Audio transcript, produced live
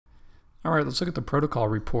All right, let's look at the protocol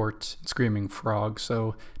report in Screaming Frog.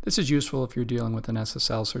 So this is useful if you're dealing with an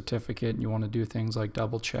SSL certificate and you want to do things like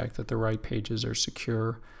double check that the right pages are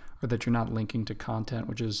secure or that you're not linking to content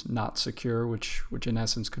which is not secure, which in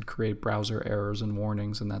essence could create browser errors and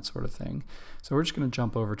warnings and that sort of thing. So we're just going to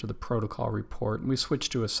jump over to the protocol report, and we switch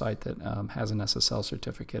to a site that has an SSL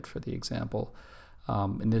certificate for the example.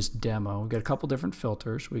 In this demo, we've got a couple different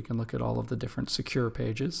filters. We can look at all of the different secure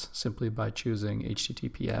pages simply by choosing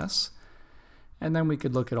HTTPS. And then we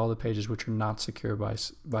could look at all the pages which are not secure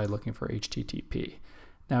by looking for HTTP.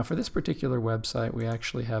 Now for this particular website, we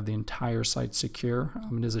actually have the entire site secure.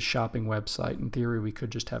 It is a shopping website. In theory, we could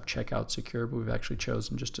just have checkout secure, but we've actually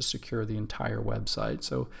chosen just to secure the entire website.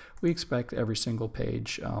 So we expect every single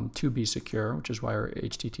page to be secure, which is why our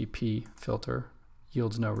HTTP filter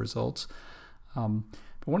yields no results. But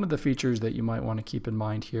one of the features that you might want to keep in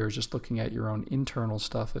mind here is just looking at your own internal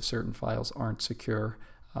stuff if certain files aren't secure.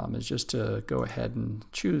 Is just to go ahead and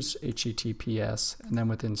choose HTTPS, and then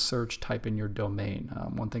within search type in your domain.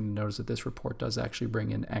 One thing to notice that this report does actually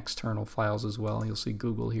bring in external files as well. You'll see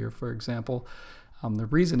Google here, for example. The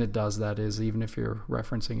reason it does that is even if you're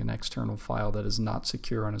referencing an external file that is not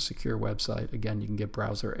secure on a secure website, again, you can get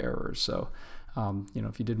browser errors. So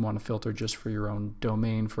if you did want to filter just for your own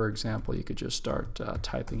domain, for example, you could just start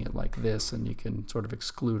typing it like this, and you can sort of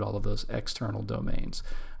exclude all of those external domains.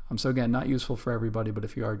 So again, not useful for everybody, but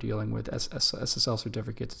if you are dealing with SSL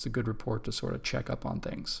certificates, it's a good report to sort of check up on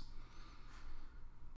things.